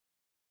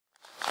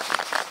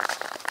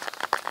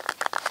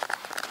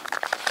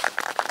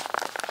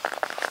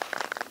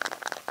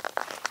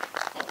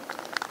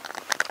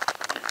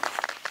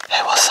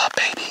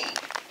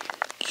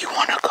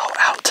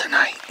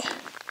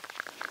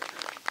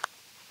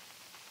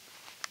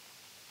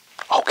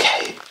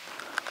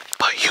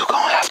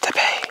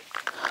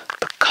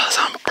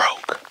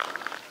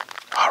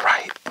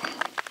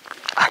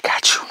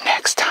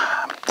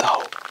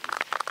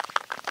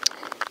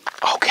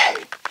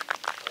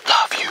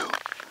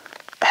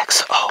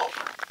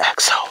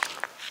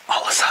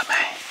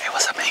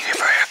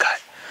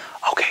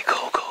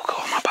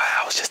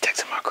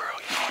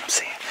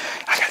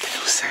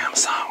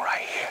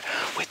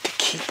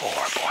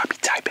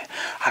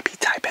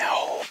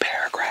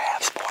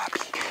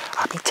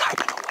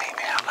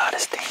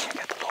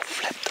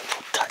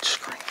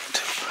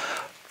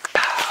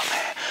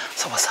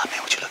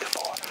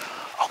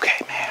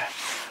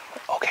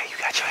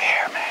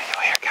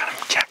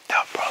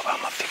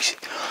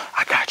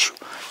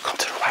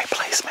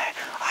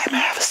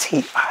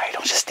seat. All right,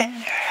 don't just stand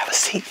there. Have a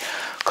seat.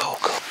 Cool.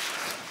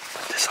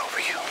 Put this over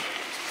you.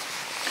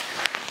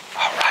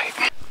 All right.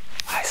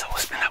 All right, so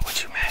what's been up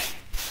with you, man?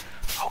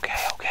 Okay.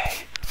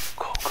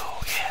 Cool,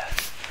 yeah.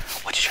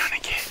 What you trying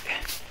to get?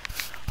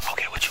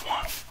 Okay, what you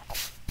want?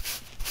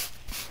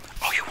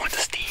 Oh, you want the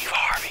Steve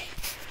Harvey.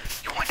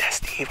 You want that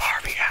Steve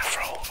Harvey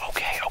afro.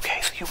 Okay,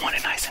 so you want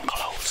it nice and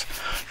close.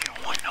 You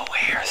don't want no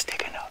hair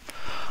sticking up.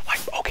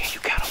 Like, okay, you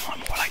gotta want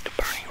more like the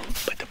Bernie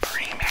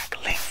Mac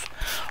length.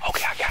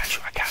 Okay, I got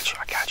you, I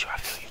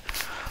feel you.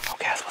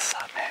 Okay, that's what's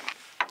up, man.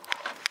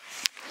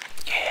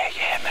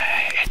 Yeah,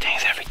 man,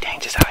 everything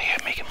just out here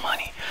making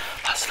money,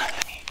 hustling.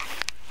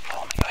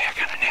 Oh, my hair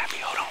kinda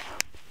nappy, hold on.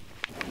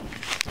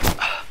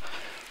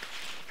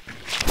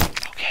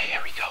 Okay,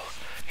 here we go.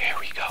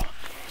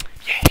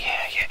 Yeah.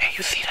 Hey,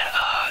 you see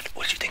that,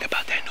 what you think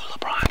about that new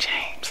LeBron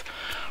James?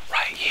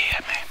 Right, yeah,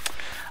 man.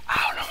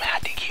 I don't know, man, I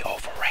think he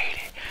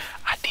overrated,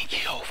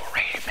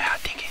 man. I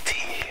think in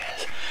 10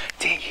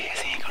 years,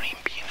 he ain't gonna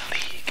even be in the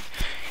league.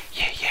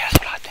 Yeah, that's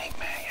what I think,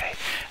 man. Hey,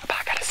 but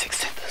I got a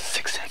sixth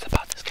sense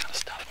about this kind of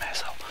stuff, man,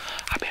 so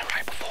I've been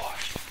right before.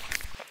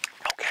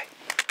 Okay,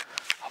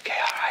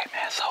 all right,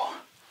 man, so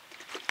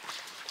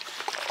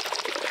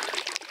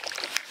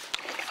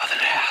other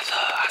than that,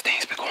 how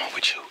things been going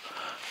with you?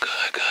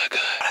 Good.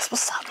 That's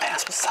what's up, man,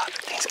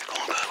 Things been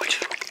going good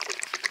with you.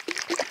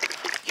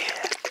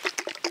 Yeah.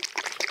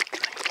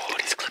 Let me pull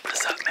these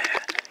clippers up, man.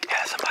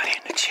 Had somebody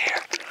in the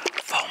chair.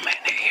 Oh, man,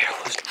 their hair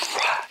was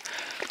dry.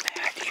 Man, I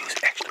had to use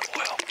extra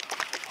oil.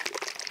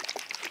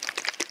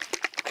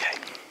 Okay.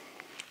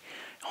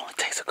 It only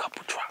takes a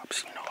couple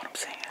drops, you know what I'm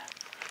saying?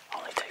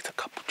 Only takes a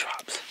couple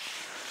drops.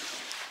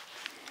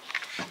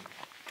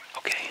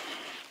 Okay.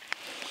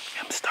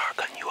 I'm gonna start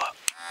cutting you up.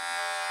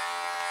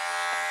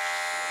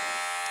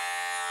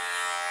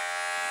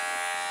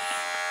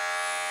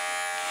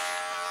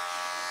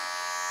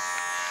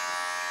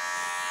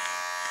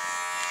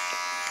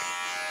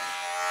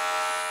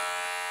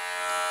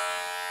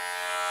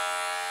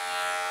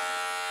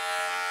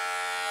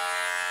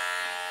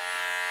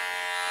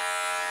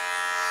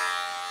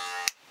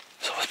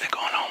 So what's been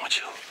going on with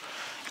you?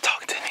 You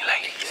talking to any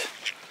ladies?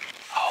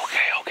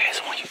 Okay.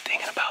 So when you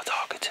thinking about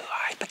talking to,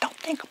 alright, but don't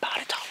think about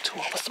it. Talk to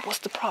her. What's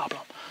the problem?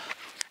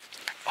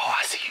 Oh,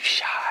 I see you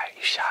shy,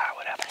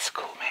 whatever. That's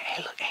cool, man.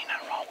 Hey, look, ain't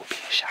nothing wrong with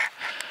being shy.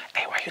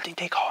 Hey, why you think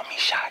they call me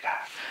Shy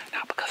Guy?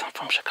 Now, because I'm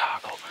from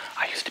Chicago,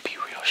 I used to be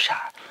real shy.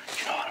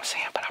 You know what I'm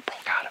saying? But I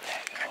broke out of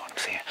that. You know what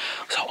I'm saying?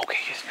 So, okay,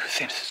 you're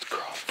saying this is a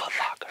girl, Foot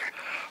Locker,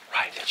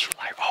 right? That you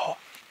like, oh,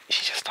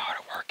 she just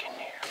started working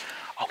there.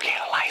 Okay,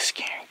 the light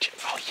skin.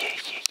 Oh, yeah.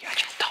 I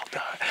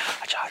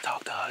tried to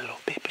talk to her a little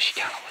bit, but she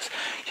kind of was,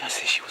 you know,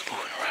 since she was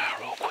moving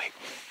around real quick.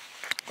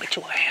 But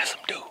you a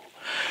handsome dude.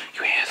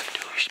 You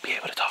should be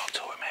able to talk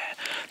to her, man.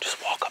 Just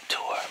walk up to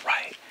her,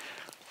 right?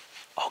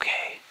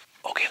 Okay,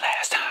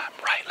 last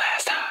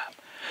time.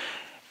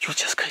 You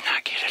just could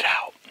not get it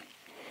out.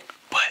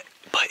 But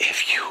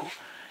if you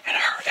and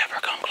her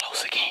ever come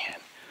close again,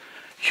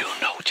 you'll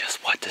know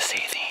just what to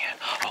say then.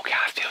 Okay,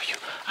 I feel you.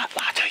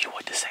 I'll tell you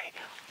what to say.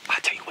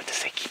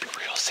 Keep it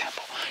real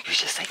simple. You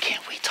just say, can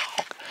we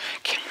talk?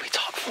 Can we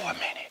talk for a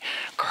minute?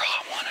 Girl,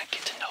 I want to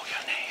get to know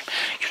your name.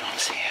 You know what I'm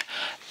saying?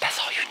 That's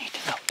all you need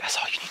to know. That's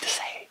all you need to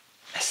say.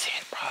 That's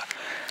it, bro.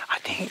 I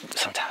think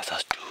sometimes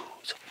us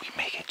dudes, we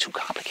make it too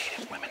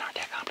complicated. Women aren't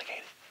that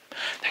complicated.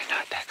 They're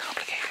not that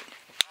complicated.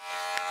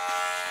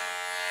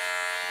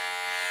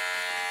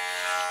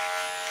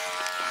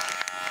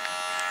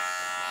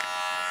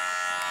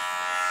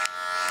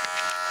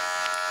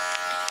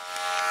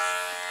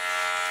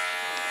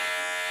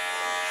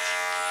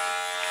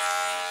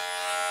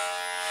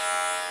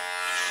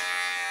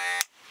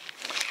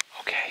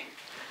 Okay.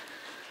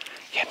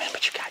 Yeah, man,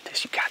 but you got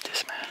this,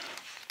 man.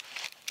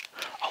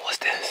 Oh, what's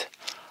this?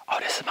 Oh,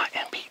 this is my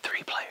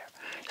MP3 player.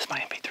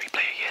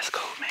 Yeah, it's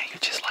cool, man. You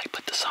just like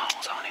put the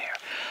songs on here.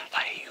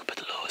 Like you put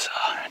the little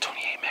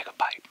 128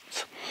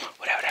 megabytes,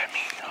 whatever that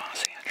means, you know what I'm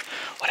saying?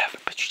 Whatever,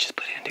 but you just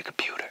put it in the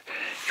computer.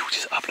 You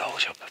just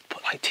upload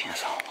put like 10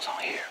 songs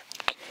on here.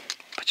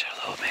 Put your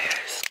little, man,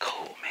 it's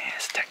cool, man.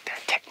 It's that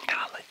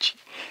technology.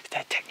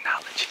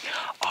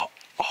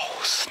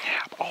 Oh,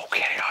 snap.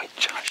 Okay, I'm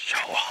trying to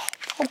show off.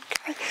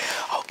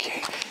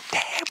 Okay.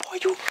 Damn, boy,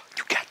 you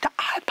got the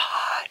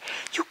iPod.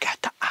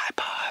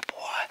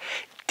 Boy.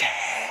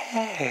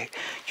 Dang,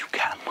 you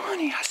got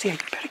money. I said, you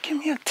better give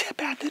me a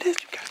tip after this.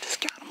 You got this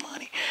kind of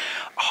money.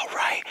 All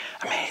right.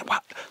 I mean,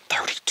 what?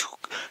 32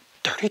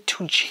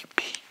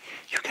 GB.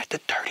 You got the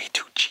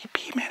 32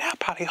 GB, man. That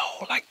probably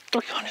hold like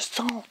 300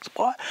 songs,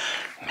 boy.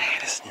 Man,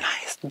 it's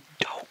nice.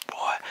 Dope,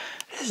 boy.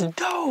 It's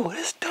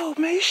dope,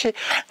 man. You should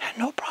have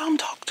no problem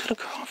talking to the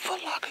girl in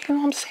Foot Locker. You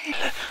know what I'm saying?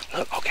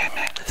 Look, okay,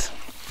 man, listen,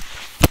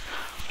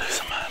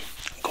 man.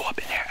 Go up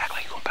in there, act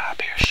like you're gonna buy a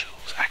pair of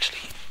shoes.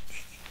 Actually,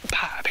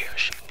 buy a pair of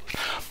shoes.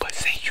 But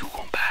say you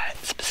gonna buy it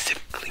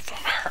specifically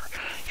from her.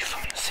 You feel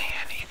what I'm saying?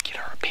 And you get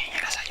her opinion.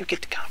 That's how you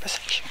get the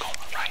conversation going,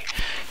 right?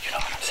 You know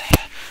what I'm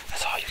saying?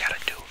 That's all you gotta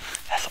do.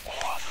 That's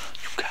all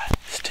you got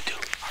to do.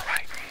 All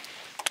right.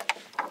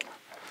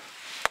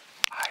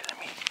 Let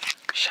me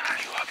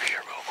shine you up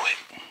here real quick.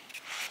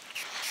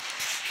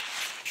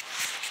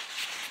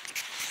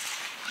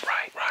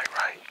 Right.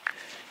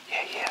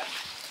 Yeah.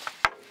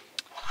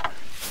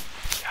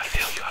 I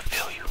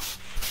feel you.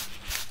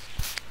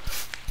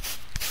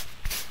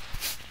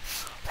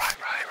 Right.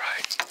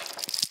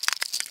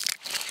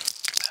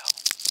 Well.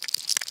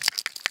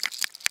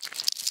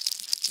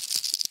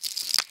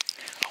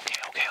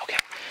 Okay.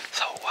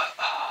 So,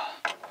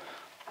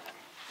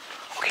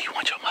 okay, you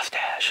want your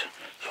mustache?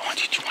 You want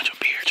your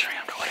beard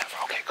trimmed or whatever?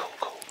 Okay,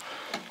 cool.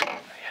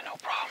 Yeah, no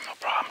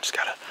problem. Just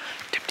gotta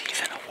dip these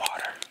in the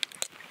water.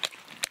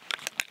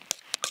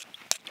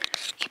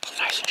 Keep it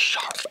nice and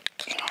sharp.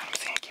 You know what I'm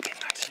saying? Keep it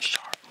nice and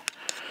sharp.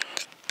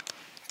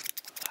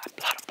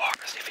 A lot of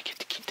barbers, they forget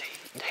to keep they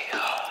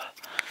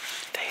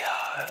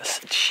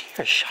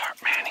shears sharp,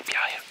 man. They be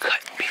out here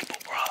cutting people,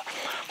 bro.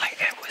 Like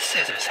with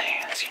scissors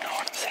hands, you know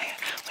what I'm saying?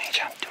 We ain't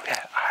trying to do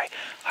that.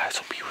 Alright,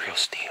 so be real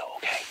still,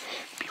 okay?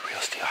 Be real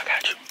still, I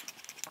got you.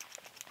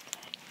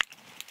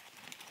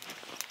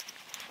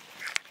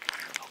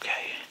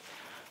 Okay.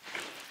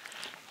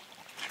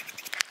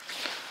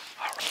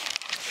 Alright.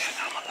 And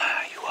I'm gonna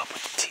line you up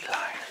with the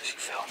T-liners, you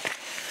feel me?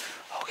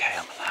 Okay,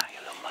 I'm gonna line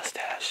your little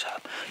mustache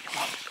up.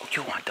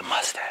 You want the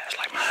mustache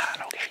like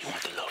mine, okay? You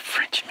want the little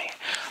Frenchman.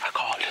 I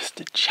call this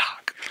the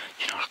jock.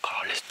 You know, I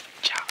call this the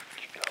jock.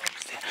 You know what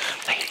I'm saying?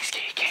 Ladies,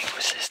 they can't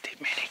resist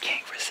it, man. They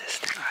can't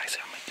resist it. Alright, so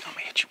I'm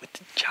gonna hit you with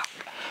the jock.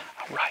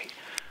 Alright.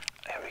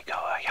 There we go.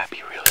 I gotta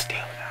be real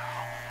still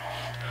now.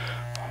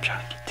 I'm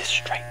trying to get this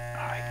straight.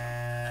 Alright.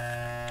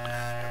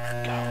 There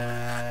we go.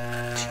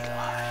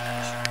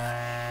 T-lines.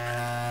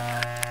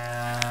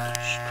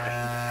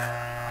 Straight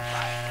there.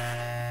 Alright.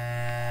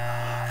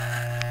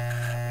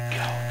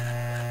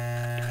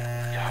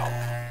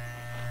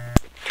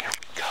 There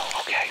we go.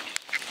 Okay.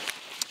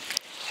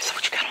 So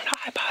what you got on the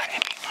iPod? I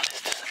mean,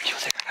 listen to some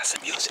music. I got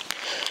some music.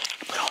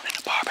 Put on in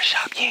the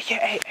barbershop. Yeah.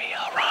 Hey,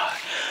 Ron.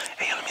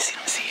 Hey, let me see.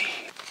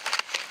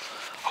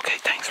 Okay,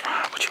 thanks,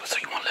 Ron. So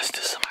you want to listen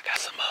to some? I got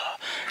some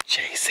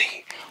Jay-Z,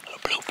 a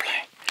little blue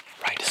play.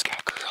 Right, this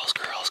got girls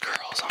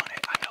on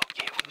it. I know,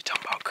 yeah, we were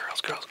talking about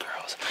girls.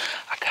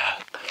 I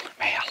got,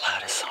 man, I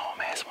love this song,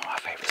 man. It's one of my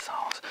favorite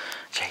songs.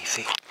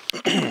 Jay-Z,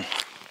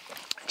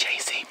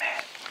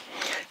 man.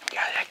 We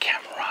got that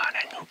Cameron,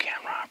 that new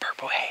Cameron,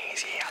 Purple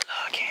Haze. Yeah, I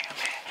love Cam,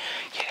 man.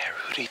 Yeah, that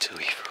Rudy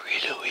Tootie for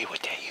real,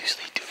 what they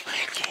usually do.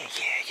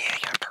 Yeah,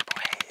 got Purple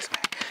Haze,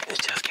 man. This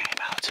just came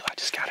out too. I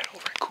just got it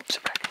over at Coops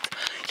Records.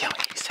 Young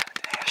East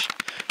International.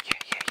 Yeah.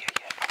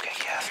 Okay,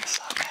 yeah, that's what's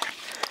up, man.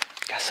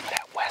 Got some of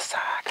that West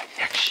Side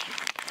connection.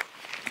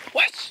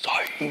 West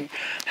Side.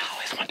 Now, I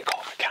always wanted to go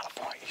over to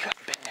California. You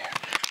ever been there?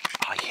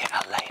 Oh, yeah,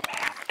 LA,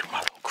 man. Do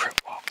my little crip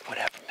walk,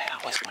 whatever, man. I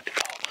always wanted to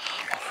go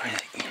over and,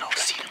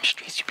 see them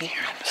streets. You be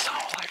hearing the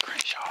songs like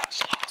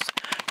Grenshaw's Lost.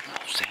 You know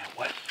what I'm saying?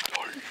 What?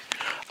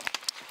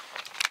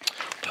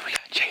 But we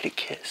got Jaded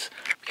Kiss.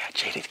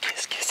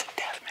 Kiss of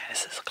Death, man.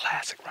 This is a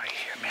classic right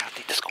here, man. I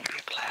think this is going to be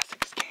a classic.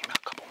 This came out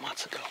a couple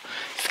months ago.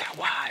 It's got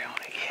why on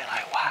it. Yeah,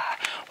 like why?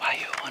 Why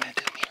you want to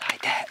do me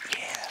like that?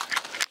 Yeah.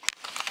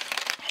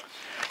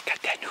 Got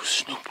that new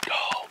Snoop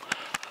Dogg.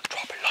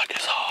 Drop it like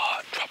it's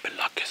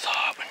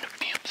hard when the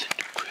pimp's in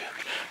the crib.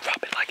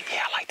 Drop it like,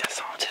 yeah, I like that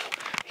song too.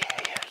 Yeah,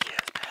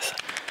 man. So,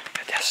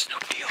 got that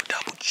Snoop Deal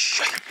double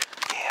J.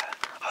 Yeah.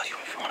 Oh, if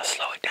you want to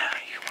slow it down,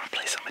 you want to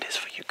play some of this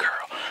for your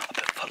girl. Up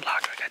in Foot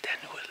Locker, I got that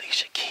new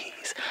Alicia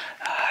Keys.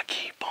 I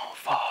keep on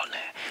falling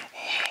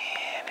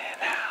in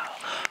and out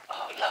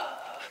of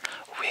love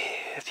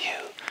with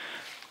you.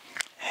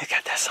 It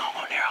got that song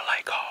on there I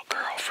like called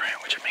Girlfriend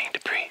with Jermaine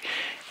Dupri.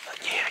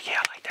 Yeah,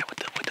 I like that with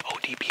the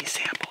ODB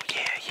sample.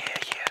 Yeah.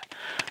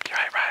 You're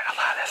right. I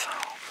love that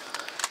song.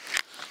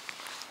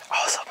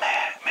 Also,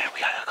 man, we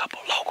got a couple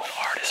local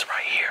artists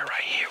right here.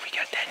 We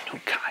got that new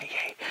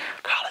Kanye,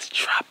 College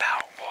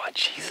Dropout, boy,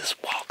 Jesus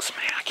Walks,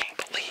 man. I can't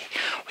believe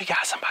we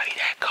got somebody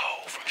that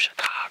cold from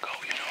Chicago.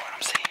 You know what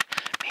I'm saying?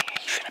 Man,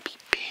 he finna be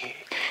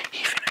big.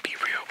 He finna be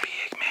real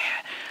big,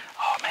 man.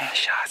 Oh, man,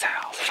 Shaw's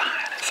House,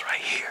 finest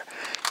right here.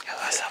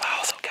 I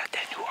also got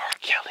that new R.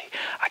 Kelly.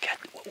 I got,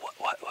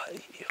 what?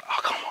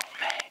 Oh, come on,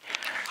 man.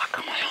 Oh,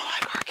 come on, I don't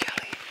like R.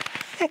 Kelly.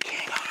 That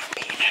ain't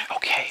R&B, man.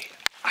 Okay.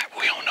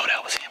 We don't know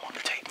that was him on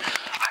the tape.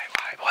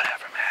 Alright,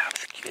 whatever, man.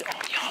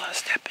 Y'all are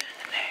stepping in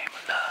the name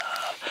of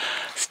love.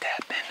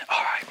 Stepping.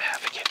 Alright, man,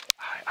 forget it.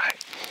 Alright.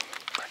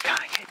 For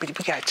Kanye. But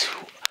we got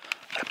two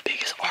of the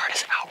biggest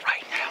artists out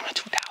right now in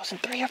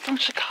 2003 are from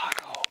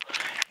Chicago.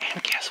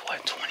 And guess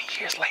what? 20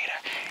 years later,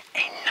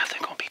 ain't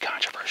nothing gonna be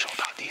controversial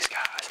about these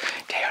guys.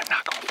 They are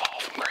not gonna fall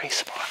from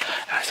grace.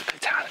 It's a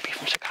good time to be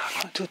from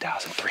Chicago in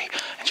 2003.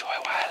 Enjoy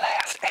while it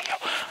lasts. Hey, yo.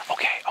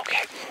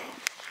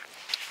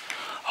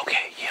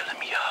 Okay, yeah, let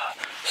me,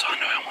 so I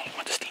know I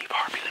want the Steve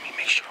Harvey. Let me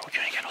make sure you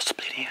ain't got no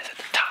split ends at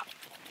the top.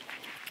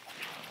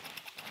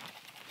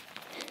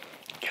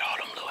 Get all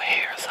them little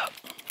hairs up.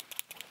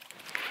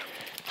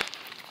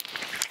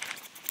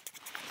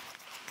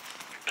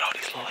 Get all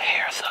these little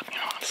hairs up, you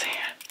know what I'm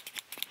saying?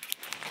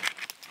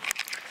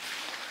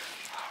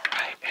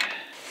 Alright,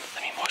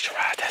 let me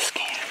moisturize that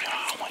skin, you know,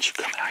 I want want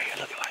you coming out here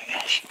looking like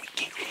Ashy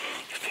McGee.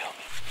 You feel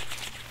me?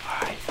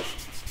 Alright.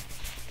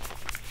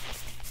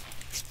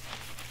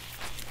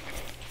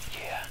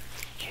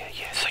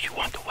 Yeah. So you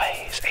want the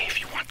waves. Hey,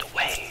 if you want the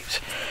waves,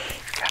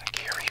 you gotta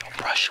carry your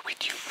brush with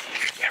you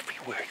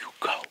everywhere you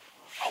go.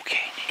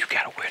 Okay, and you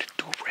gotta wear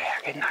the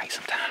do-rag at night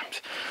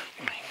sometimes.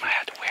 You might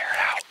have to wear it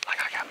out,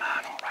 like I got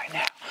mine on right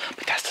now.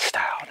 But that's the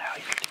style now.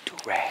 You get the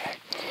do-rag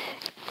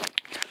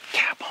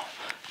cap on.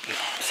 You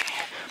know what I'm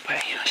saying? But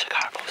you know,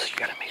 Chicago, so you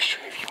gotta make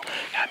sure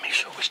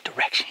which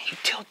direction you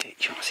tilt it.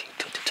 You know what I'm saying?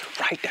 Tilt it to the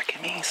right, that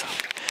can mean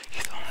something.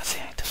 You know what I'm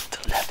saying? To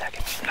the left, that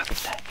can mean another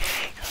thing.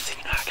 You know what I'm saying?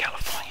 You know how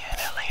California and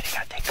LA, they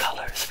got their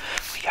colors.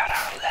 We got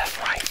our left,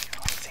 right. You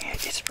know what I'm saying?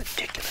 It's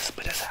ridiculous,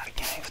 but that's how the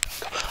game's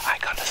gonna go.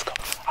 Alright, let's go.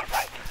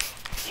 Alright.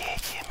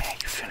 Yeah, man.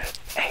 You finna.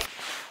 Hey,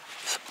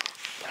 so,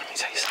 let me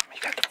tell you something.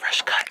 You got the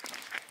fresh cut.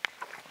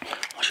 I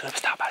want you to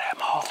stop by that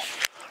mall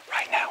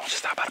right now. I want you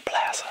to stop by the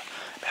plaza,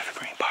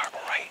 Evergreen Barber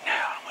right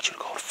now. I want you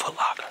to go to Foot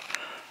Locker.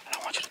 And I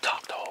want you to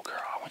talk to old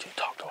girl. Yeah. I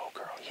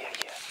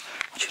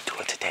want you to do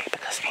it today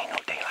because ain't no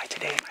day like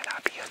today. It might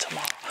not be here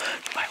tomorrow.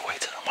 You might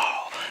wait till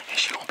tomorrow and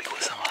she gonna be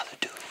with some other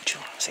dude. You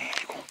know what I'm saying?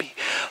 You gonna be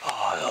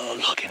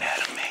looking at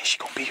him, man. She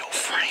gonna be your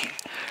friend.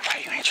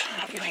 Right? You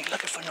ain't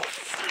looking for no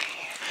friend.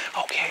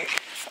 Okay.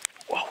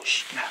 Whoa,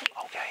 now.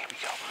 Okay, here we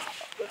go.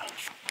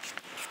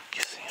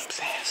 You see what I'm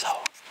saying? So,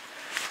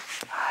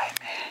 alright,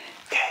 man.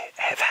 Okay,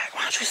 hey, Vac,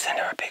 why don't you send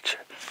her a picture?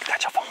 You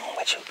got your phone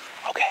with you?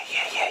 Okay,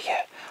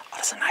 yeah. Oh,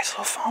 that's a nice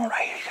little phone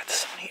right here. You got the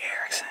Sony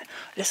Ericsson.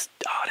 This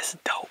is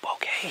dope,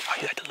 okay? Oh,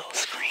 you got the little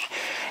screen.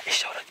 It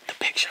showed the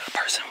picture of the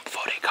person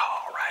before they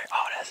call, right?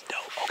 Oh, that's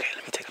dope. Okay,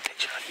 let me take a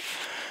picture of you.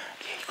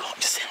 Yeah, you go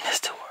send this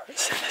to her.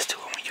 Send this to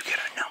her when you get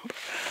her number.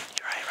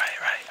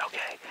 Right.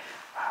 Okay.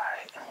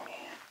 Alright,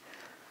 Alright,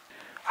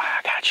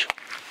 I got you.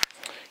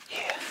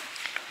 Yeah.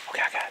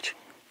 Okay, I got you.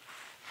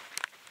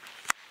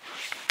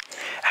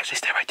 Actually,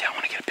 stay right there. I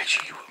want to get a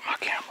picture of you with my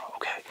camera,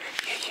 okay?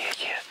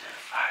 Yeah.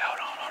 Alright,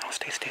 hold on.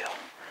 Stay still.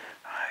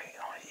 Alright,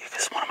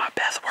 this is one of my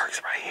best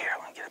works right here. I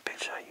want to get a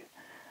picture of you.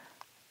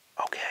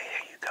 Okay,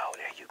 there you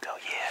go.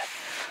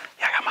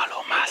 Yeah, I got my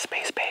little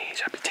MySpace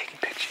page. I be taking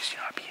pictures,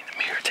 I be in the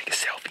mirror taking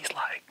selfies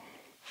like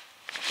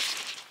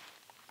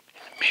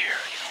in the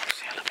mirror,